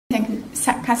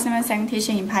customer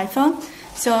segmentation in Python.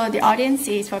 So the audience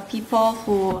is for people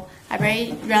who are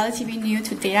relatively new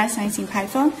to data science in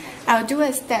Python. I'll do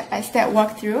a step-by-step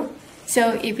walkthrough.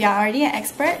 So if you are already an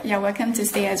expert, you're welcome to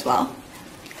stay as well.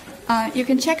 You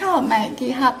can check out my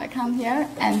GitHub account here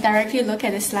and directly look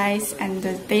at the slides and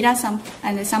the data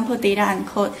and the sample data and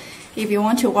code if you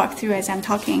want to walk through as I'm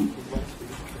talking.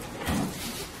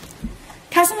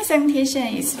 Customer segmentation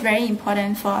is very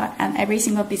important for every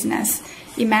single business.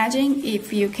 Imagine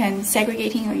if you can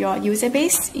segregating your user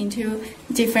base into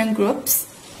different groups,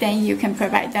 then you can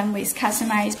provide them with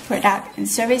customized product and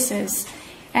services.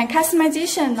 And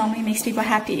customization normally makes people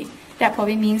happy. That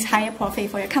probably means higher profit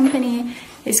for your company.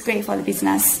 It's great for the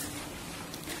business.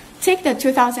 Take the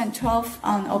 2012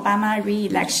 Obama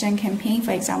re-election campaign,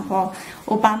 for example.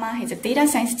 Obama has a data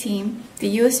science team. They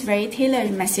use very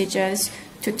tailored messages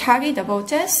to target the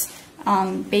voters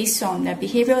based on the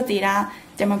behavioral data,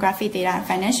 demographic data, and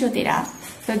financial data.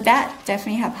 So that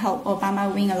definitely have helped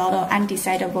Obama win a lot of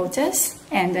undecided voters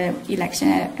and the election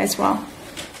as well.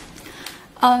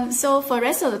 So for the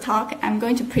rest of the talk, I'm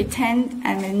going to pretend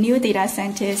I'm a new data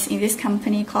scientist in this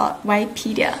company called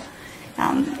Wikipedia.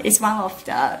 It's one of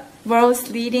the world's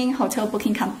leading hotel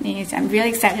booking companies. I'm really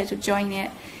excited to join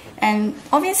it. And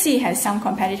obviously it has some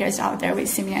competitors out there with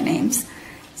similar names.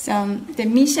 So the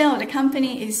mission of the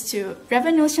company is to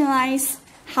revolutionize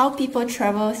how people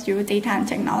travel through data and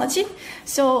technology.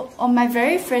 So on my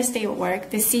very first day of work,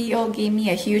 the CEO gave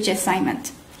me a huge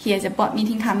assignment. He has a board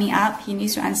meeting coming up. He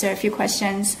needs to answer a few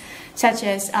questions, such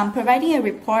as providing a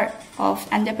report of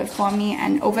underperforming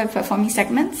and overperforming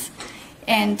segments,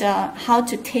 and how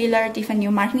to tailor different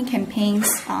new marketing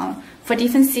campaigns for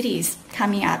different cities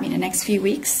coming up in the next few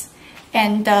weeks.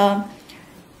 And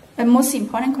the most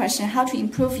important question, how to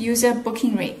improve user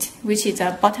booking rate, which is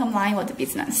the bottom line of the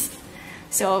business.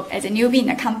 So as a newbie in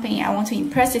the company, I want to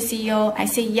impress the CEO. I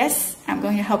say, yes, I'm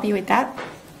going to help you with that.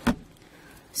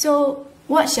 So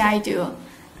what should I do?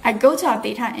 I go to our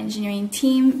data engineering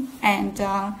team, and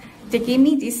they give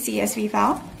me this CSV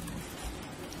file.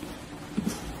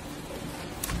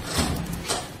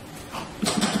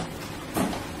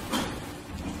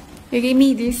 They give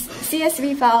me this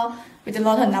CSV file with a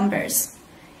lot of numbers.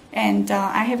 And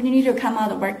I have need to come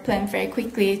out of the work plan very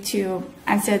quickly to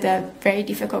answer the very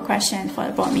difficult question for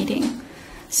the board meeting.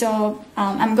 So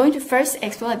I'm going to first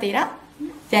explore the data,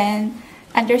 then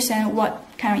understand what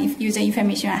kind of user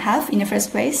information I have in the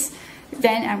first place.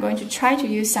 Then I'm going to try to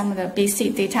use some of the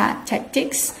basic data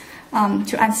tactics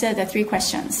to answer the 3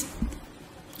 questions.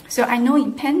 So I know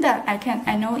in Panda,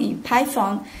 I know in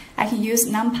Python, I can use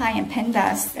NumPy and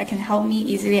Pandas that can help me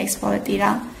easily explore the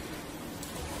data.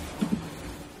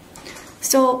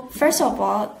 So first of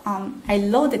all, I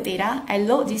load the data. I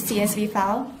load this CSV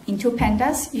file into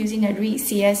Pandas using the read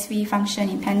CSV function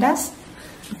in Pandas.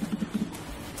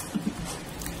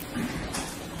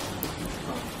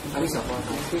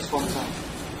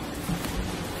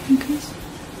 Increase.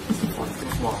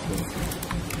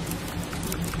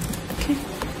 Okay.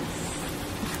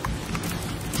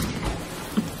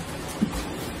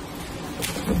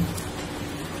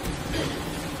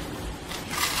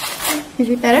 Is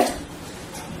it better?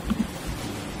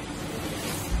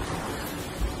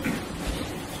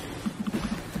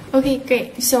 Okay,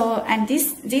 great. So, and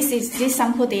this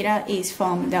sample data is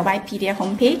from the Wikipedia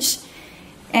homepage,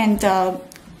 and the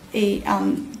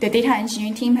data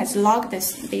engineering team has logged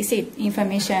this basic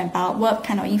information about what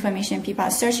kind of information people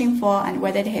are searching for and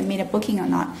whether they have made a booking or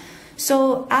not.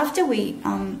 So after we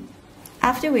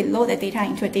load the data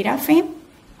into a data frame,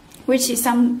 which is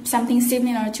something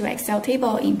similar to Excel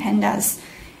table in Pandas,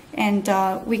 and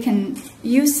we can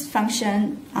use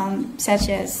function such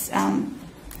as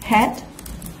head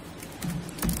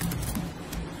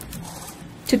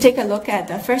to take a look at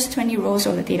the first 20 rows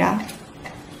of the data.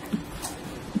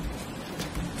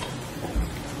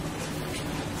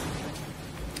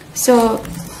 So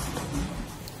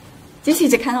this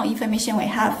is the kind of information we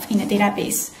have in the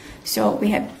database. So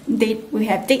we have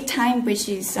date time, which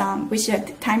is a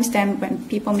timestamp when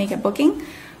people make a booking.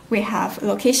 We have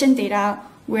location data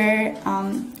where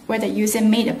the user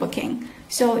made a booking.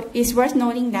 So it's worth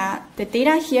noting that the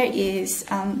data here is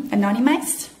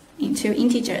anonymized into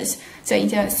integers. So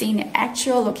instead of seeing the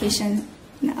actual location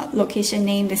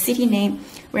name, the city name,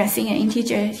 we are seeing an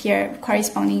integer here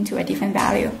corresponding to a different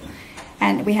value.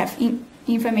 And we have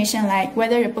information like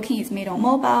whether the booking is made on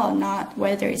mobile or not,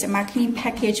 whether there is a marketing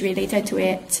package related to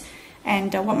it,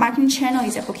 and what marketing channel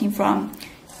is the booking from,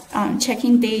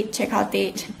 check-in date, check-out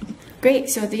date. Great,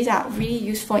 so these are really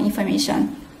useful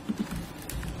information.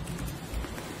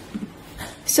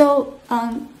 So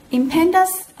in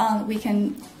Pandas, we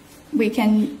can we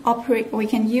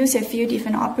can use a few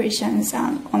different operations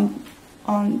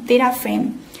on data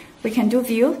frame. We can do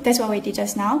view. That's what we did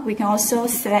just now. We can also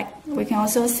select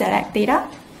data.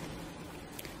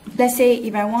 Let's say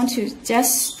if I want to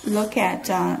just look at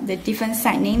the different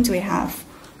site names we have,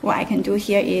 what I can do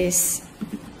here is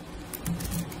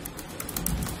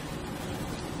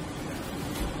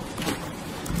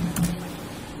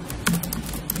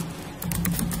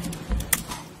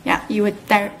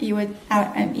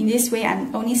in this way,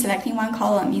 I'm only selecting one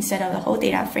column instead of the whole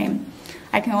data frame.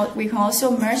 We can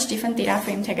also merge different data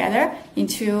frame together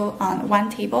into one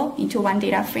table, into one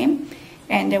data frame.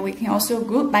 And we can also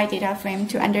group by data frame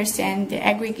to understand the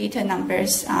aggregated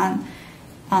numbers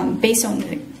based on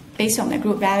the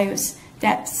group values.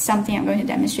 That's something I'm going to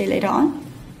demonstrate later on.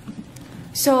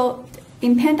 So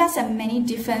in Pandas there are many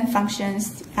different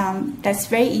functions that's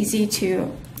very easy to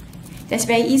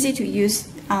use.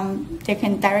 They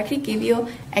can directly give you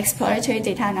exploratory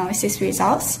data analysis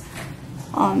results.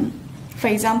 For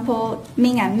example,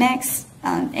 min and max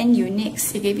and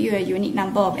uniques, it gives you a unique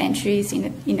number of entries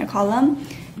in a column.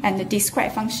 And the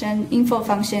describe function, info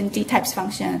function, dtypes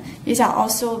function, these are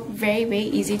also very, very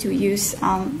easy to use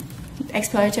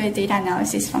exploratory data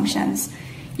analysis functions.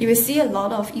 You will see a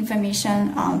lot of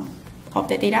information of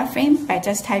the data frame by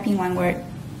just typing one word.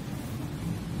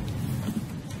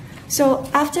 So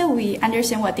after we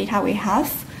understand what data we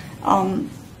have,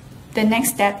 the next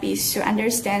step is to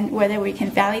understand whether we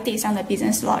can validate some of the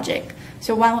business logic.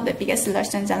 So one of the biggest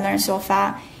lessons I learned so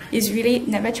far is really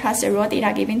never trust the raw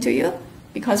data given to you,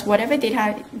 because whatever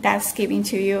data that's given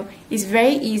to you is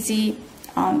very easy.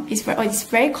 It's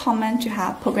very common to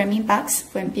have programming bugs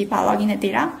when people are logging the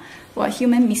data, or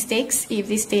human mistakes if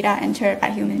this data entered by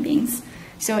human beings.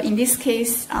 So in this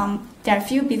case, there are a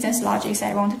few business logics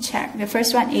I want to check. The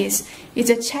first one is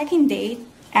the check-in date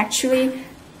actually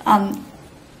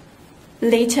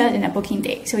later than the booking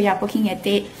date? So you are booking a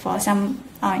date for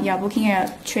you are booking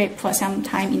a trip for some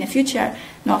time in the future,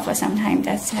 not for some time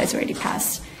that has already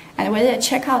passed. And whether the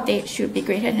checkout date should be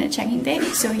greater than the check-in date.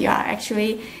 So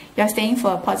you're staying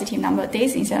for a positive number of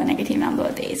days instead of a negative number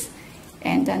of days.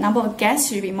 And the number of guests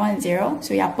should be more than 0.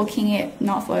 So you are booking it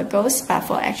not for a ghost, but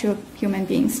for actual human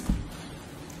beings.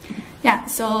 Yeah,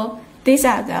 so these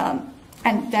are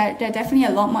and there are definitely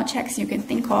a lot more checks you can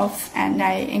think of. And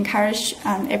I encourage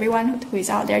everyone who is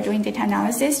out there doing data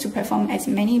analysis to perform as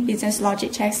many business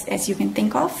logic checks as you can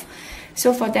think of.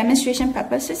 So for demonstration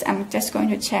purposes, I'm just going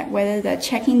to check whether the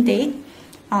check-in date,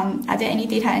 are there any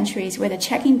data entries where the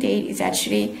check-in date is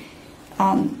actually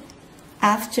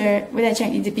whether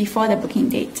check-in is before the booking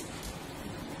date.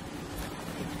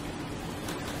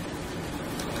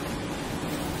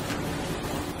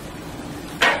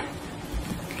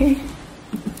 Okay.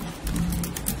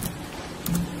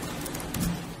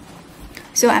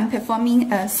 So I'm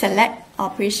performing a select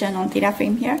operation on data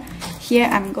frame here. Here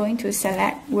I'm going to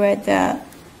select where the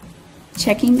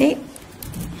check-in date.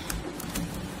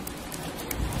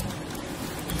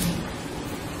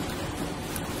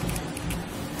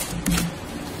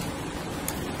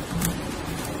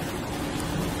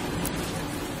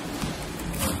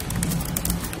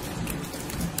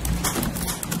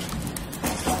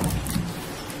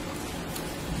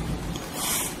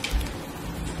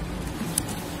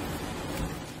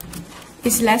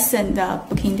 Is less than the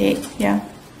booking date here.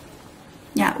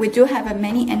 Yeah, we do have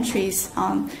many entries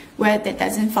where that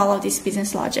doesn't follow this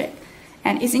business logic.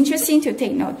 And it's interesting to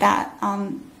take note that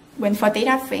when for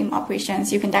data frame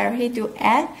operations, you can directly do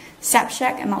add,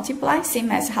 subtract, and multiply,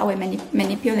 same as how we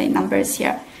manipulate numbers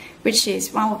here, which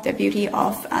is one of the beauty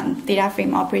of data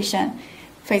frame operation.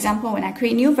 For example, when I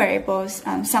create new variables,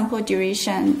 sample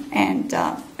duration and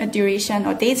duration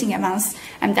or days in advance,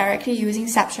 I'm directly using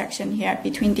subtraction here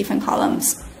between different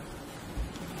columns.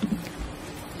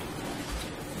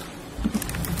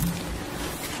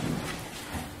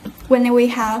 When we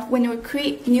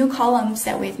create new columns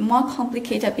that with more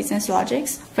complicated business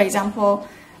logics, for example,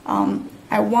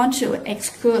 I want to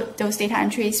exclude those data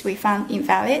entries we found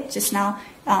invalid just now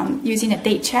using a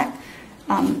date check.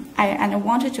 And I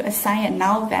wanted to assign a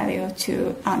null value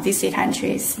to these data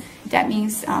entries. That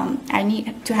means I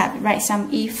need to write some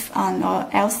if or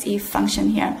else if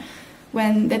function here.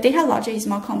 When the data logic is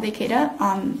more complicated,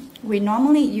 we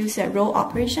normally use a row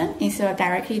operation instead of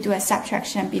directly do a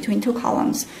subtraction between two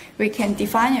columns. We can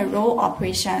define a row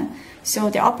operation. So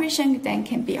the operation then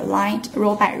can be aligned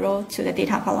row by row to the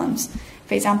data columns.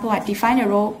 For example, I define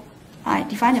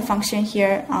a function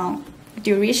here,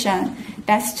 duration,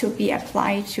 that's to be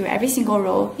applied to every single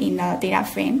row in the data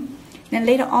frame. Then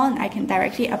later on, I can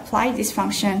directly apply this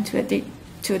function to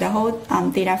the whole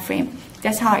data frame.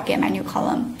 That's how I get my new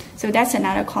column. So that's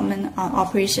another common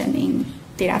operation in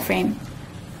data frame.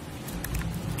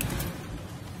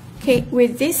 Okay,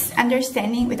 with this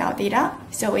understanding with our data,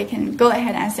 so we can go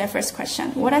ahead and answer the first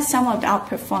question. What are some of the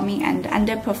outperforming and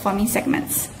underperforming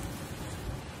segments?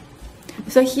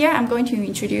 So here I'm going to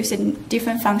introduce a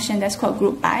different function that's called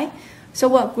group by. So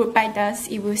what group by does,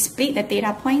 it will split the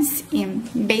data points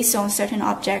based on certain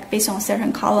object, based on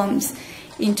certain columns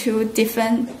into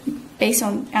different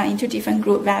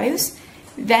group values.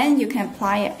 Then you can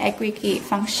apply an aggregate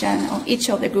function on each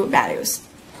of the group values.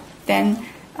 Then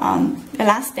the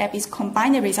last step is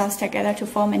combine the results together to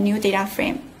form a new data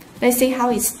frame. Let's see how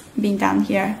it's being done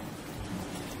here.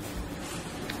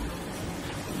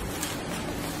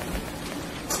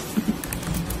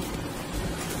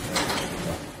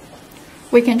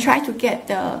 We can try to get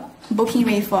the booking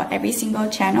rate for every single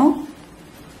channel.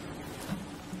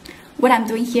 What I'm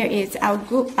doing here is I'll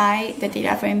group by the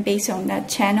data frame based on the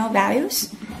channel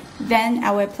values. Then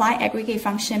I will apply aggregate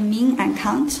function mean and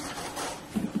count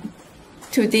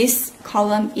to this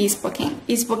column is booking.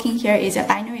 Is booking here is a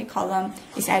binary column,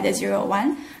 is either 0 or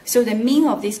 1. So the mean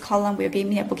of this column will give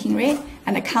me a booking rate,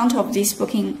 and the count of this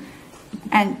booking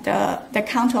and the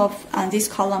count of this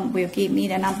column will give me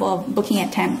the number of booking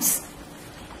attempts.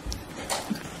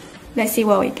 Let's see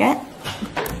what we get.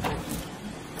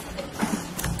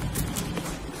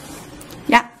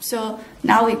 Yeah, so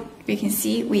now we can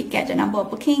see we get the number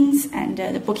of bookings and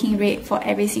the booking rate for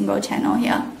every single channel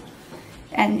here.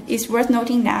 And it's worth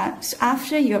noting that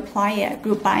after you apply a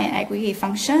group by and aggregate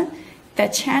function, the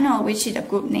channel, which is the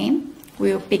group name,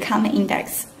 will become an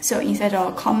index. So instead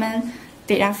of a common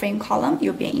data frame column, it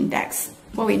will be an index.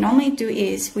 What we normally do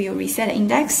is we will reset the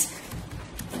index.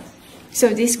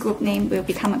 So this group name will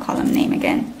become a column name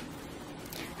again.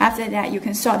 After that, you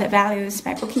can sort the values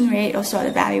by booking rate or sort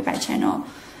the value by channel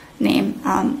name,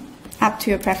 up to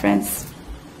your preference.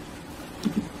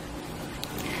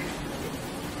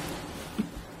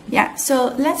 Yeah,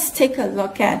 so let's take a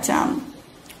look at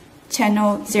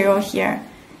channel 0 here.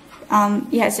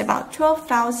 It has about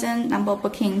 12,000 number of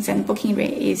bookings and booking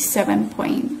rate is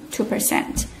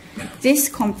 7.2%. This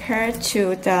compared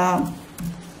to the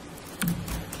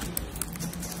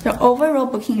overall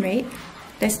booking rate,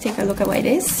 let's take a look at what it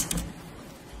is,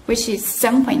 which is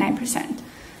 7.9%.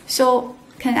 So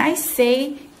can I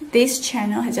say this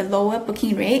channel has a lower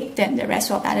booking rate than the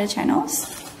rest of the other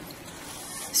channels?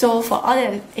 So for all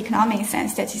the economics and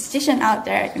statisticians out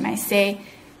there, you might say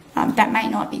that might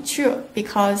not be true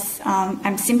because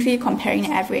I'm simply comparing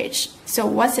the average. So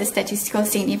what's the statistical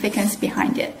significance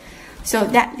behind it? So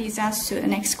that leads us to the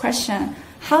next question.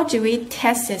 How do we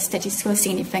test the statistical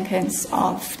significance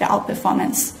of the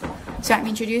outperformance? So I'm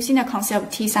introducing the concept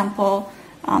of T-sample,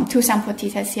 two-sample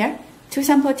t-test here.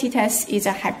 Two-sample t-test is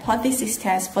a hypothesis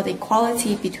test for the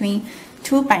equality between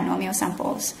two binomial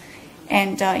samples.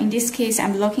 And in this case,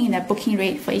 I'm looking at the booking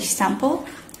rate for each sample.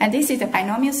 And this is a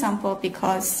binomial sample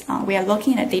because we are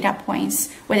looking at data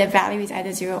points where the value is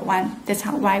either 0 or 1. That's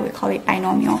why we call it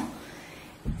binomial.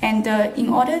 And in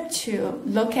order to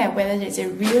look at whether there's a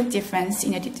real difference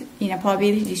in a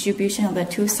probability distribution of the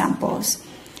two samples,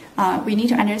 we need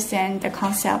to understand the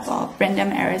concept of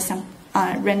random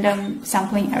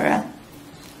sampling error.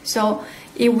 So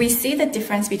if we see the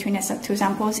difference between the two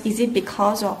samples, is it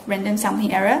because of random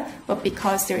sampling error or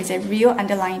because there is a real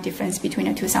underlying difference between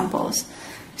the two samples?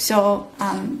 So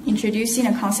introducing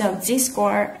the concept of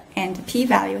z-score and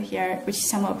p-value here, which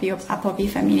some of you are probably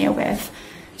familiar with.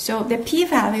 So the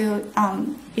p-value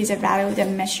is a value that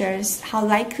measures how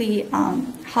likely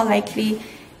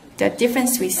the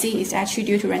difference we see is actually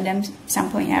due to random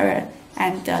sampling error,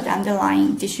 and the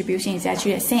underlying distribution is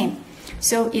actually the same.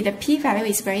 So if the p-value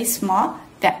is very small,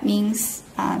 that means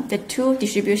the two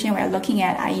distributions we're looking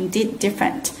at are indeed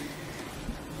different.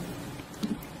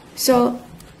 So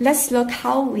let's look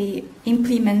how we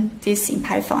implement this in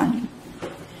Python.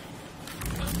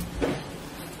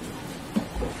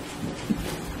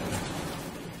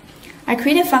 I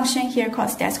created a function here called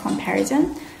stats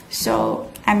comparison.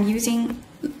 So I'm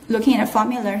looking at a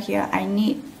formula here. I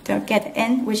need to get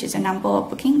n, which is a number of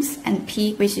bookings, and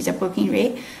p, which is a booking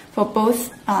rate for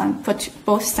both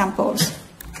samples.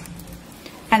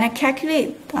 And I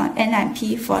calculate n and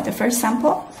p for the first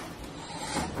sample.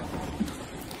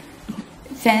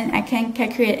 Then I can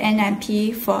calculate n and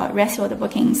p for the rest of the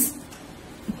bookings.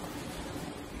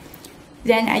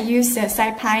 Then I use the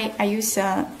SciPy. I use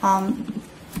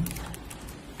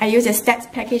a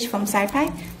stats package from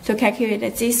SciPy to calculate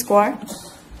the z-score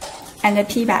and the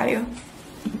p-value.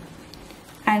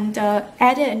 And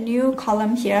added a new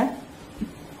column here,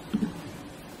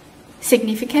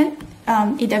 significant,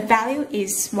 if the value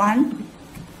is 1,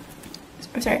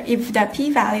 if the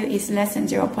p-value is less than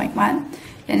 0.1,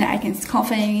 then I can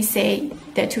confidently say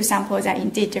the two samples are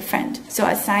indeed different. So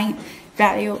assign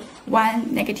value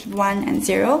 1, -1, and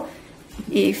 0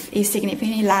 if it's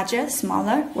significantly larger,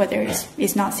 smaller, whether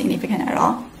it's not significant at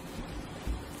all.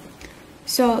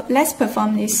 So let's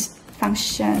perform this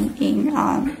function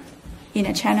in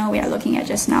a channel we are looking at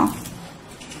just now.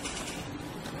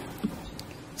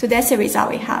 So that's the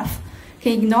result we have.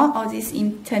 Okay, ignore all these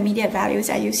intermediate values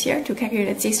I use here to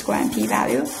calculate the z-score and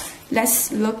p-value.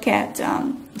 Let's look at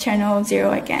channel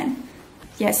 0 again.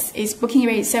 Yes, its booking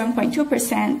rate is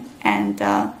 7.2%, and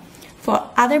for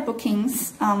other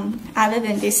bookings other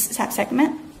than this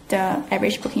subsegment, the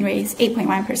average booking rate is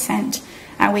 8.1%,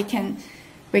 and we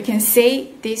can say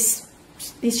this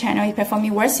channel is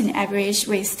performing worse than average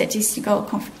with statistical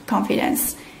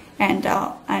confidence, and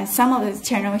some of the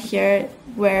channel here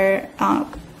where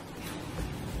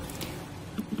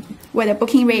the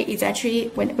booking rate is actually,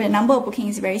 when the number of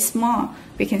bookings is very small,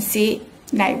 we can see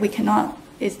like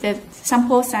the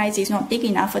sample size is not big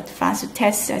enough for us to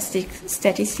test the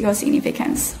statistical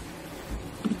significance.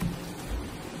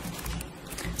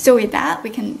 So with that, we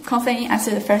can confidently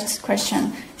answer the first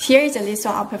question. Here is a list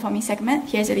of outperforming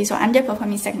segments. Here's a list of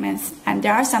underperforming segments. And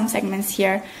there are some segments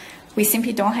here we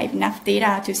simply don't have enough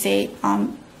data to say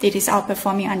it is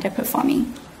outperforming,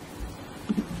 underperforming.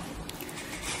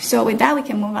 So with that, we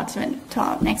can move on to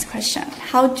our next question.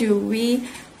 How do we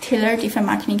tailor different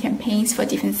marketing campaigns for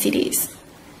different cities?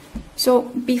 So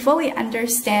before we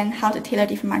understand how to tailor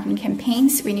different marketing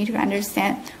campaigns, we need to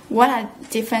understand what are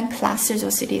different clusters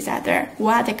of cities out there.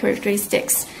 What are the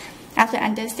characteristics? After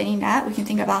understanding that, we can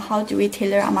think about how do we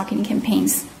tailor our marketing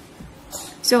campaigns.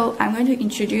 So I'm going to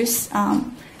introduce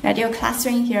the idea of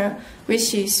clustering here,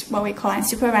 which is what we call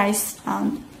unsupervised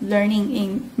learning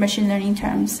in machine learning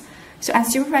terms. So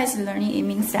unsupervised learning, it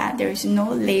means that there is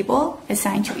no label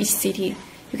assigned to each city.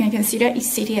 You can consider each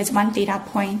city as one data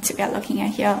point we are looking at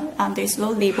here. There's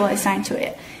no label assigned to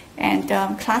it. And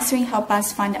clustering helps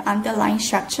us find the underlying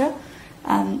structure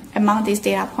among these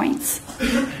data points.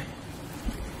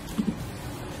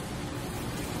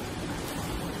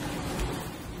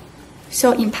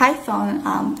 So in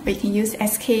Python, we can use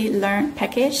sklearn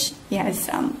package. It has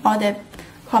all the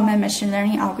common machine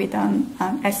learning algorithm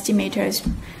estimators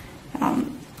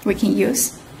we can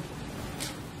use.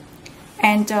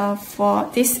 And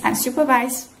for these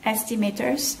unsupervised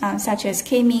estimators, such as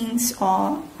k-means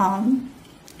or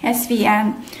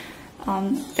SVM,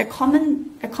 the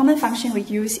common function we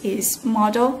use is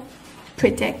model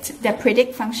predict. The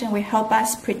predict function will help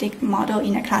us predict model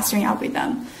in a clustering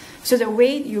algorithm. So the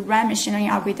way you run machine learning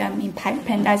algorithm in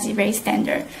Pandas is very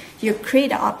standard. You create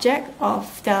the object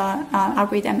of the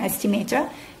algorithm estimator,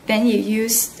 then you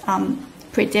use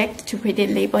predict to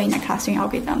predict label in a clustering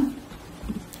algorithm.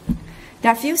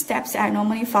 There are a few steps that I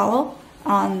normally follow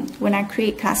when I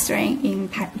create clustering in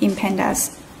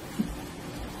Pandas.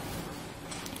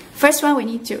 First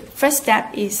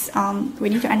step is we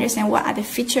need to understand what are the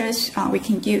features we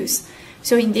can use.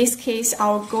 So in this case,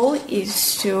 our goal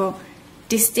is to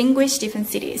distinguish different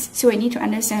cities. So we need to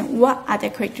understand what are the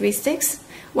characteristics,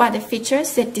 what are the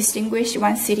features that distinguish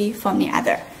one city from the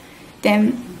other.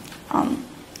 Then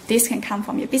this can come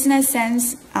from your business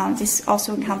sense. This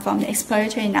also can come from the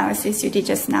exploratory analysis you did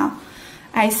just now.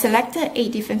 I selected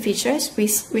 8 different features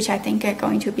which I think are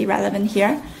going to be relevant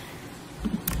here.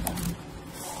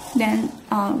 Then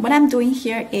what I'm doing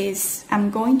here is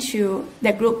I'm going to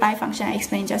the group by function I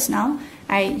explained just now.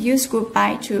 I use group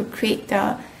by to create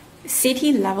the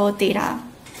city level data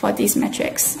for these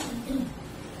metrics.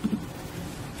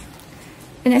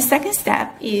 And the second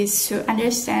step is to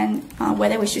understand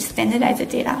whether we should standardize the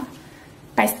data.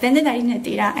 By standardizing the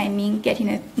data, I mean getting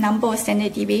a number of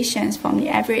standard deviations from the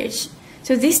average.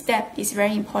 So this step is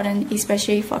very important,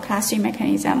 especially for clustering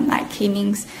mechanism like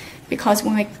k-means, because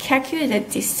when we calculate the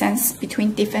distance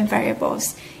between different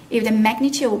variables, if the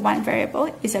magnitude of one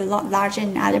variable is a lot larger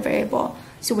than another variable,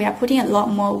 so we are putting a lot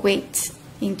more weight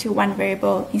into one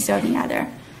variable instead of the other.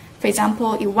 For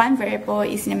example, if one variable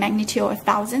is in the magnitude of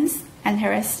thousands, and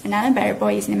whereas another variable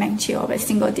is in the magnitude of a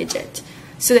single digit.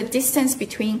 So the distance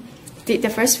between the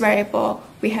first variable,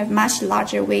 we have much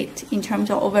larger weight in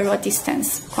terms of overall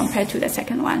distance compared to the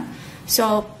second one.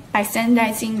 So by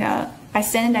standardizing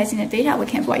the data, we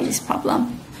can avoid this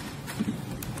problem.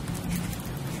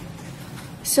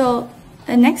 So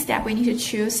the next step, we need to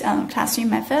choose a clustering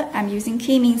method. I'm using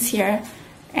k-means here,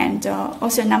 and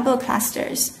also number of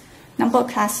clusters. Number of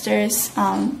clusters,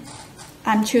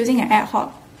 I'm choosing an ad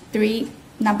hoc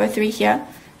number 3 here.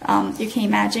 You can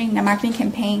imagine in the marketing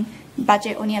campaign,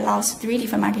 budget only allows 3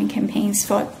 different marketing campaigns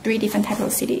for 3 different types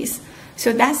of cities.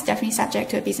 So that's definitely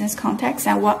subject to a business context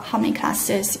and how many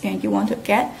clusters you want to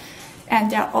get.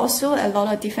 And there are also a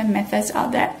lot of different methods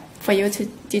out there for you to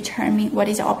determine what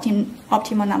is the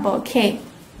optimal number of K.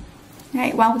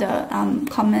 Right? One of the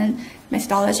common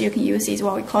methodology you can use is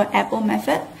what we call apple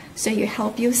method. So you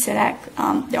help you select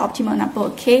the optimal number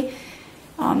of K.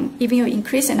 Even you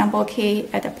increase the number of K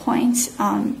at the point,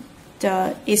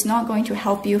 it's not going to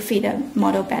help you fit the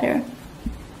model better.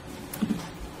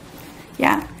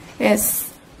 Yeah,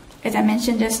 as I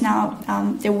mentioned just now,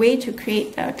 the way to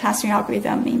create a clustering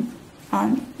algorithm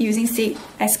using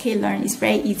sklearn is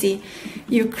very easy.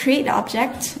 You create the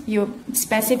object, you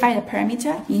specify the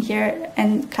parameter in here,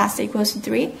 and cluster equals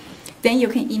 3. Then you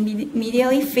can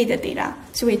immediately feed the data.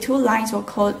 So with 2 lines of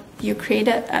code, you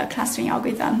created a clustering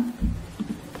algorithm.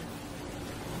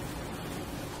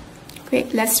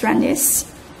 Great, let's run this.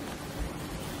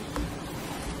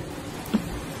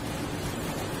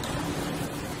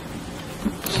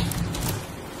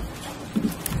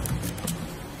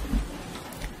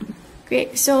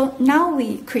 Great, so now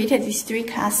we created these 3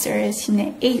 clusters in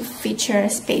an 8-feature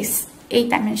space,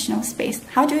 8-dimensional space.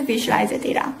 How do we visualize the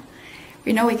data?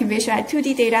 We know we can visualize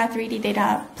 2D data, 3D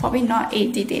data, probably not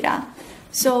 8D data.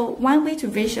 So one way to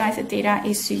visualize the data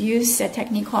is to use a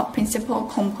technique called principal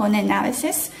component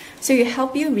analysis. So it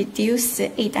helps you reduce the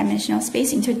 8-dimensional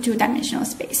space into 2-dimensional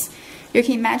space. You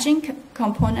can imagine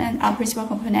principal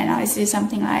component analysis is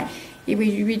something like if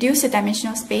we reduce the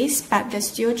dimensional space, but it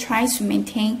still tries to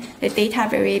maintain the data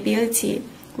variability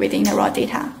within the raw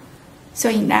data. So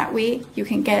in that way, you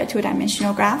can get a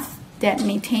 2-dimensional graph that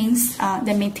maintains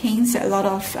a lot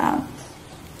of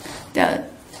the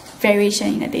variation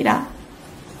in the data.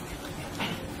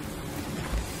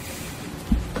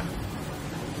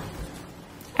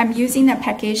 I'm using the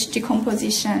package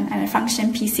decomposition and a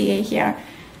function PCA here.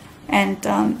 And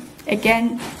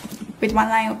again, with 1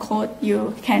 line of code,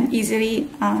 you can easily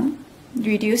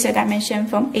reduce the dimension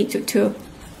from 8 to 2.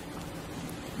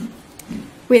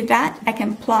 With that, I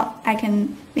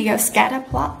can make a scatter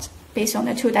plot based on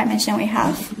the 2 dimension we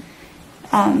have.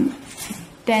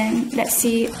 Then let's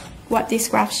see what this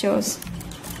graph shows.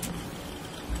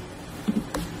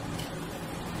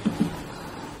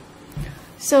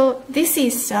 So this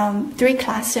is 3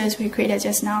 clusters we created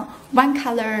just now. One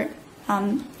color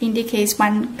indicates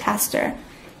 1 cluster,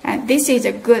 and this is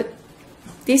a good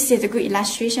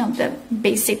illustration of the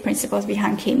basic principles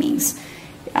behind K-means.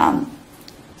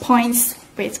 Points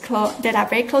that are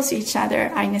very close to each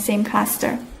other are in the same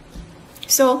cluster.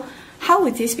 So how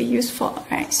would this be useful,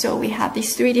 right? So we have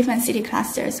these 3 different city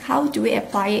clusters. How do we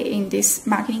apply it in this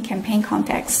marketing campaign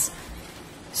context?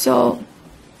 So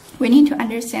we need to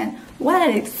understand what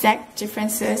are the exact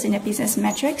differences in the business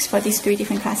metrics for these 3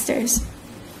 different clusters.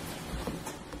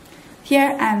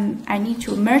 Here, I need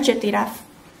to merge the data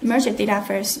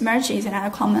first. Merge is another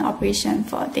common operation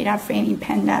for data frame in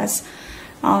pandas.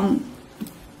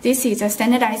 This is a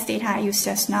standardized data I used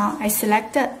just now. I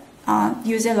selected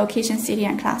user location, city,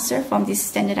 and cluster from this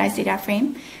standardized data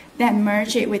frame, then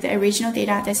merge it with the original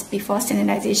data that's before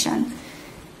standardization.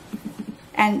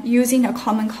 And using a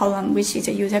common column, which is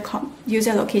a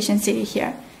user location city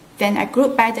here. Then I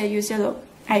group by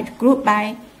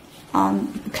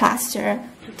cluster.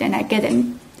 Then I get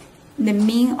the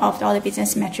mean of all the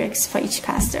business metrics for each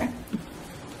cluster.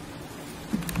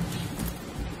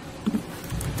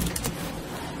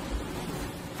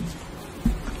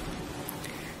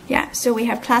 Yeah, so we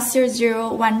have cluster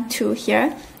 0, 1, 2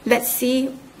 here. Let's see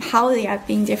how they are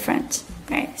being different.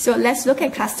 Right? So let's look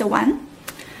at cluster 1.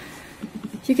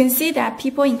 You can see that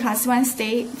people in cluster 1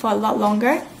 stay for a lot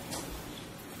longer,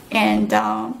 and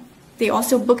they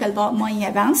also book a lot more in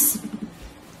advance,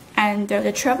 and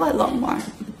they travel a lot more.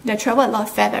 They travel a lot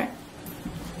further.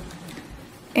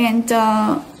 And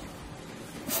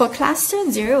for cluster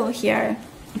 0 here,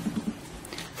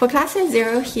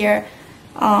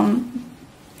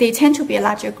 they tend to be a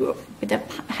larger group with a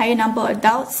higher number of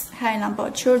adults, higher number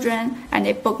of children, and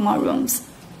they book more rooms.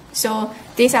 So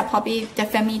these are probably the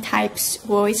family types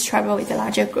who always travel with a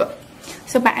larger group.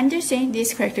 So by understanding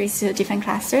these characteristics of different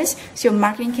clusters, so your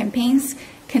marketing campaigns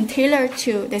can tailor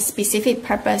to the specific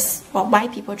purpose or why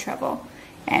people travel.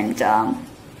 And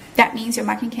that means your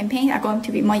marketing campaigns are going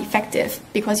to be more effective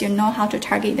because you know how to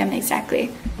target them exactly.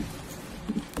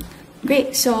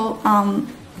 Great. So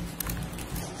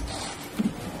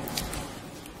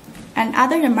and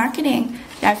other than marketing,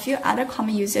 there are a few other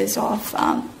common uses of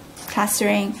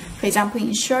clustering. For example,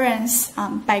 insurance,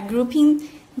 by grouping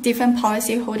different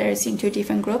policyholders into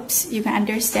different groups, you can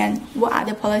understand what are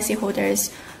the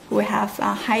policyholders who have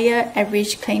higher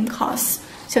average claim costs.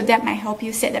 So that might help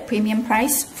you set the premium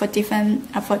price for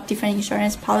different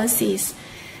insurance policies.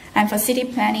 And for city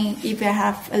planning, if you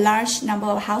have a large number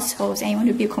of households and you want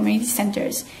to build community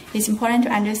centers, it's important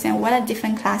to understand what are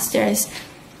different clusters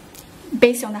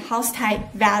based on the house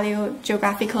type, value,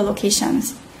 geographical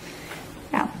locations.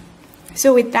 Yeah.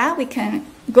 So with that, we can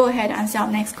go ahead and answer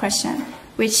our next question,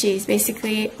 which is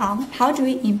basically how do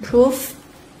we improve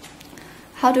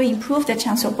the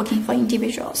chance of booking for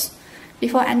individuals?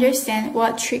 Before I understand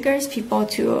what triggers people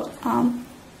to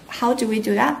how do we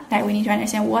do that? Like we need to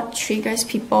understand what triggers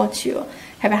people to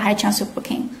have a high chance of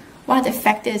booking. What are the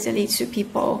factors that lead to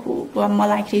people who are more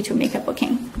likely to make a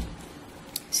booking?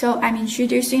 So I'm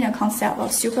introducing the concept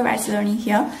of supervised learning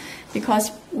here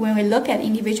because when we look at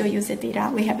individual user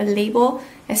data, we have a label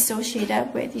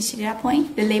associated with each data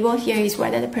point. The label here is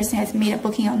whether the person has made a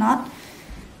booking or not.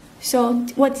 So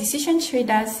what decision tree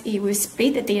does, it will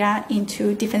split the data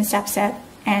into different subsets,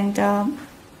 and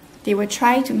they will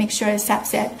try to make sure a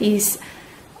subset is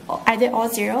either all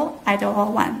 0, either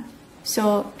all 1.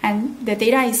 So, and the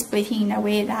data is splitting in a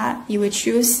way that you will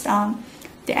choose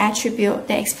the attribute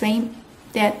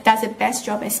that does the best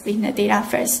job at splitting the data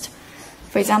first.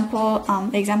 For example,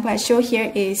 the example I show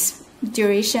here is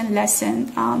duration less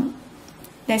than or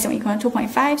equal to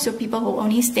 2.5. So people who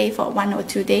only stay for 1 or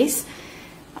 2 days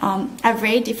are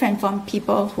very different from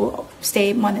people who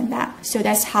stay more than that. So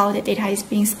that's how the data is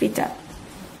being split up.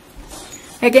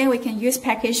 Again, we can use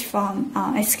package from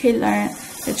scikit-learn,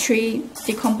 the tree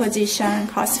decomposition,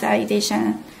 cross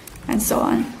validation, and so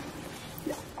on.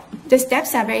 The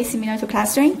steps are very similar to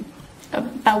clustering.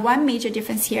 But one major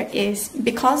difference here is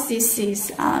because this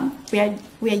is we are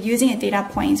using a data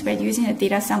points, we are using a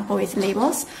data sample with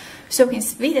labels, so we can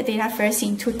split the data first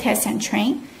into test and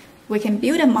train. We can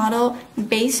build a model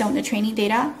based on the training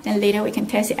data, then later we can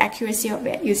test the accuracy of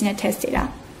it using the test data.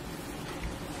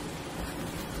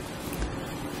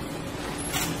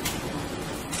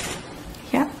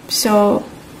 Yeah, so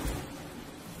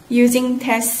using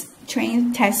test,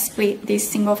 train, test, split, this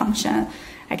single function,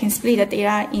 I can split the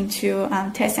data into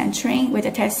test and train with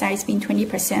the test size being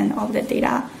 20% of the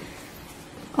data.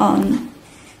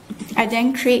 I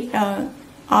then create an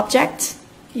object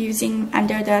using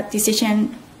under the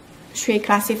decision tree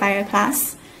classifier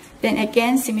class. Then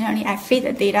again, similarly, I feed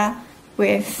the data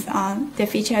with the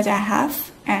features I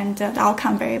have and the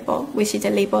outcome variable, which is the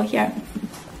label here.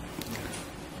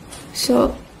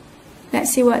 So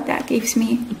let's see what that gives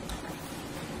me.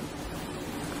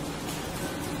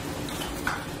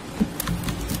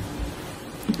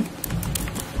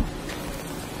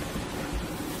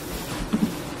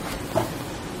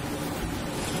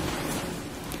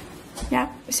 Yeah,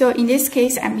 so in this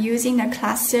case, I'm using the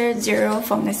cluster 0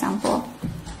 from the sample.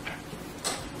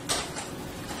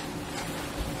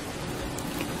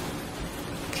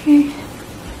 Okay.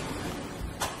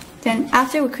 Then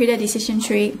after we create a decision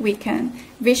tree, we can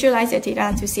visualize the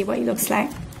data to see what it looks like.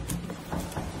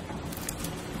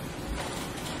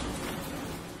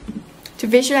 To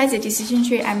visualize the decision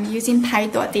tree, I'm using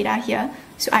py.data here.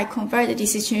 So I convert the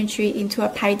decision tree into a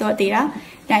py.data.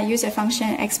 Then I use a function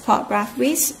export graph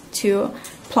width to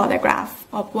plot the graph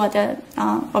of what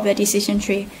of the decision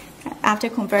tree after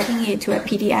converting it to a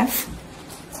PDF.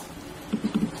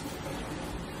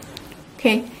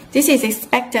 Okay, this is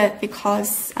expected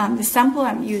because the sample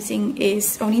I'm using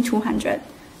is only 200.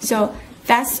 So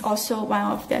that's also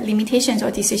one of the limitations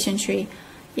of decision tree.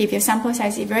 If your sample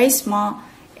size is very small,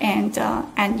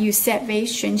 and you set very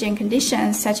stringent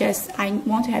conditions, such as I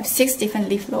want to have 6 different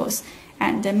leaf loads,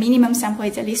 and the minimum sample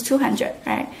is at least 200,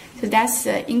 right? So that's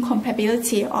the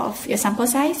incompatibility of your sample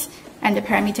size and the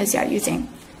parameters you are using.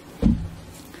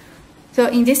 So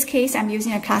in this case, I'm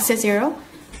using a cluster 0.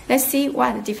 Let's see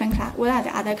what are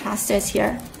the other clusters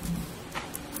here.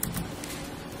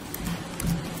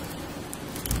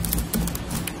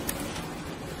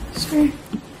 Sure.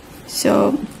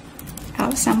 So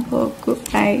I'll group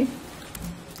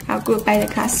by the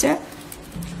cluster,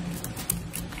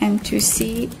 and to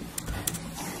see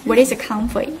what is the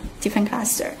count for different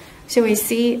cluster. So we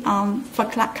see for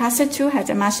cluster 2 has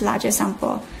a much larger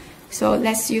sample. So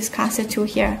let's use cluster 2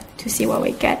 here to see what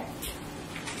we get.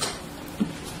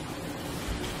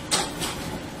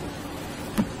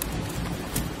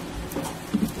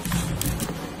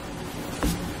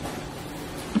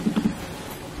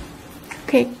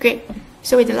 Okay, great.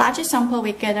 So with the larger sample,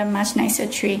 we get a much nicer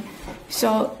tree.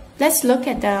 So let's look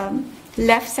at the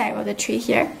left side of the tree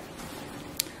here.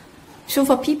 So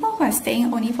for people who are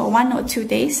staying only for 1 or 2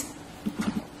 days,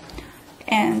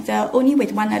 and only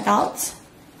with 1 adult,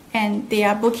 and they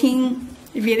are booking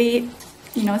really,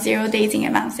 0 days in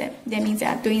advance, that means they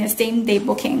are doing the same day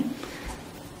booking.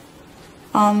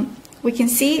 we can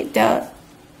see the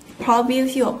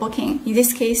probability of booking. In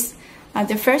this case,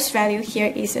 the first value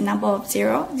here is a number of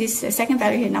 0. This second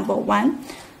value here, number 1.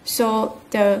 So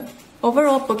the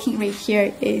overall booking rate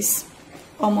here is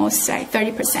almost like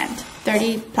 30%,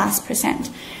 30+%,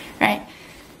 right?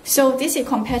 So this is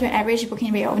compared to average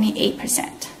booking rate of only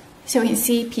 8%. So you can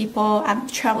see people are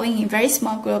traveling in very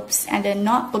small groups and they're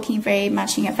not booking very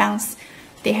much in advance.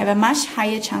 They have a much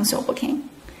higher chance of booking.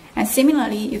 And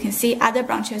similarly, you can see other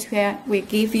branches where we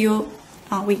give you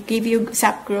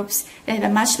subgroups that have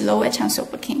a much lower chance of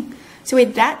booking. So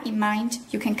with that in mind,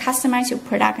 you can customize your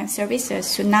product and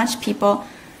services to nudge people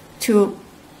to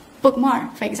book more.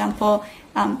 For example,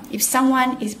 if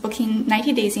someone is booking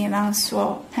 90 days in advance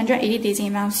or 180 days in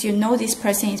advance, you know this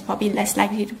person is probably less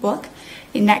likely to book.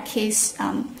 In that case,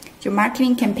 your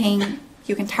marketing campaign,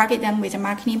 you can target them with a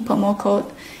marketing promo code.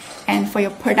 And for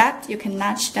your product, you can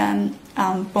nudge them.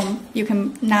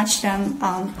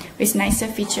 With nicer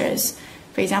features.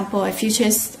 For example, a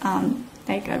features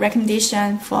like a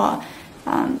recommendation for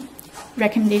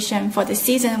the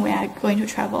season we are going to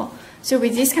travel. So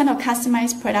with this kind of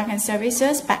customized product and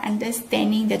services, by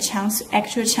understanding the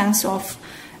actual chance of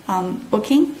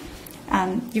booking,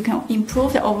 you can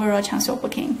improve the overall chance of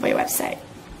booking for your website.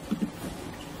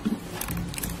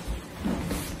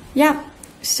 Yeah.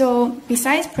 So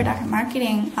besides product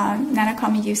marketing, another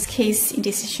common use case in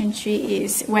decision tree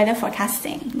is weather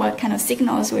forecasting. What kind of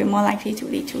signals will more likely to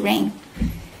lead to rain?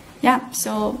 Yeah.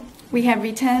 So we have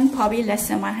written probably less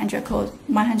than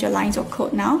 100 lines of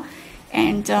code now.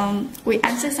 And we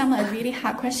answer some of the really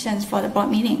hard questions for the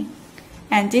board meeting.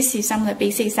 And this is some of the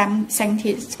basic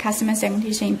customer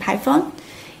segmentation in Python.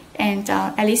 And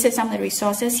I listed some of the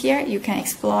resources here. You can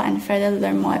explore and further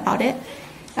learn more about it.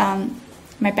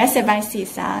 My best advice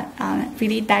is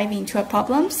really dive into your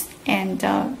problems and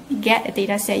get a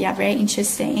data set you're very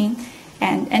interested in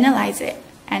and analyze it.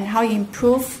 And how you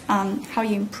improve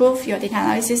your data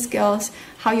analysis skills,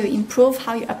 how you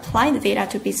apply the data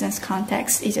to business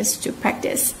context is just to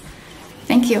practice.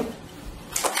 Thank you.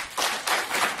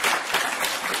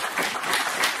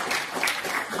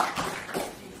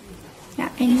 Yeah,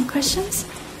 any questions?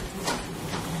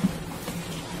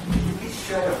 Please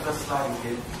share the first slide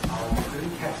again. I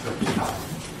couldn't catch the chart.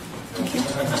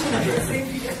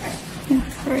 Yeah,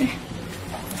 sorry.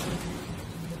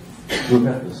 We'll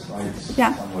have the slides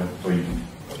somewhere for you.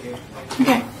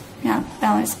 Okay. Yeah,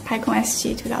 balance PyCon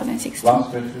SG 2016. Last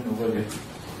question over here.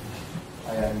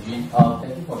 Hi, I'm Eugene.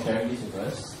 Thank you for sharing this with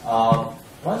us.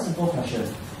 One simple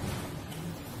question.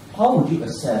 How would you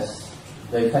assess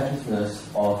the effectiveness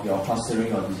of your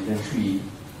clustering or decision tree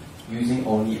using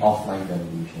only offline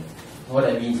validation? So what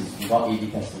that means is without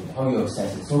A/B testing, how you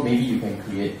assess it. So maybe you can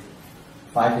create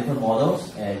 5 different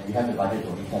models and you have the budget to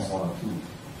only test 1 or 2.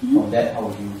 From that, how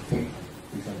would you pick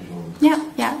which one to go with?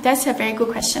 Yeah, that's a very good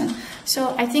question.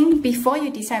 So I think before you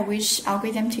decide which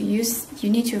algorithm to use, you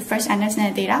need to first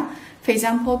understand the data. For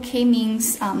example,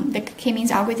 K-means, the K-means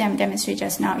algorithm demonstrated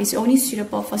just now is only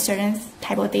suitable for certain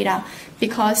type of data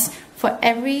because for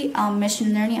every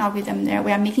machine learning algorithm there,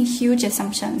 we are making huge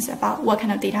assumptions about what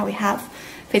kind of data we have.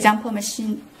 For example,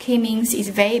 K-means is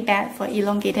very bad for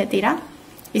elongated data.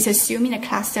 It's assuming the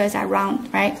clusters are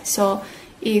round, right? So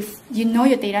if you know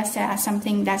your data set as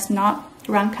something that's not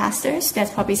round clusters,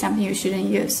 that's probably something you shouldn't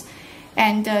use.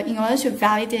 And in order to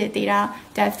validate the data,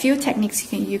 there are a few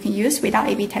techniques you can use without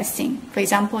A/B testing. For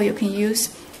example, you can use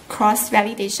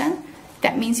cross-validation.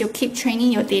 That means you keep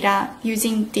training your data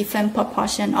using different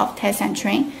proportion of test and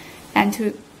train, and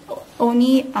to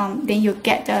only then you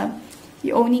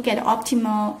only get the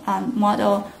optimal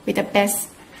model with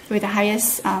the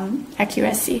highest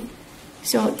accuracy.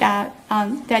 So that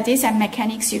these are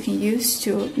mechanics you can use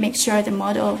to make sure the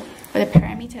model or the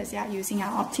parameters you are using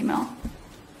are optimal.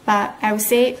 But I would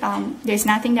say there's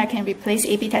nothing that can replace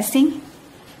A/B testing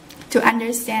to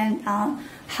understand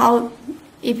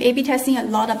if A/B testing a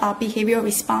lot about behavioral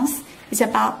response. It's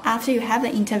about after you have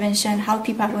the intervention, how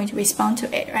people are going to respond to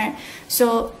it, right?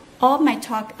 So all my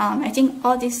talk, I think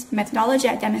all this methodology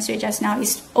I demonstrated just now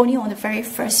is only on the very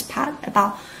first part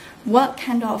about what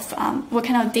kind of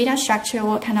data structure,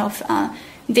 what kind of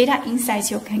data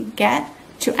insights you can get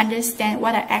to understand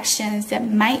what are actions that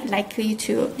might likely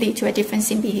to lead to a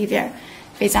difference in behavior.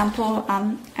 For example,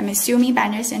 I'm assuming by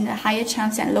understanding the higher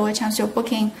chance and lower chance of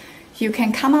booking, you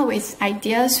can come up with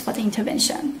ideas for the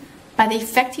intervention. But the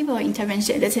effective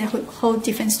intervention, that's a whole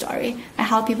different story, and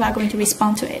how people are going to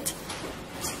respond to it.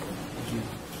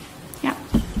 Yeah.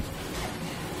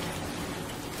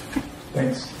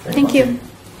 Thanks. Thank you.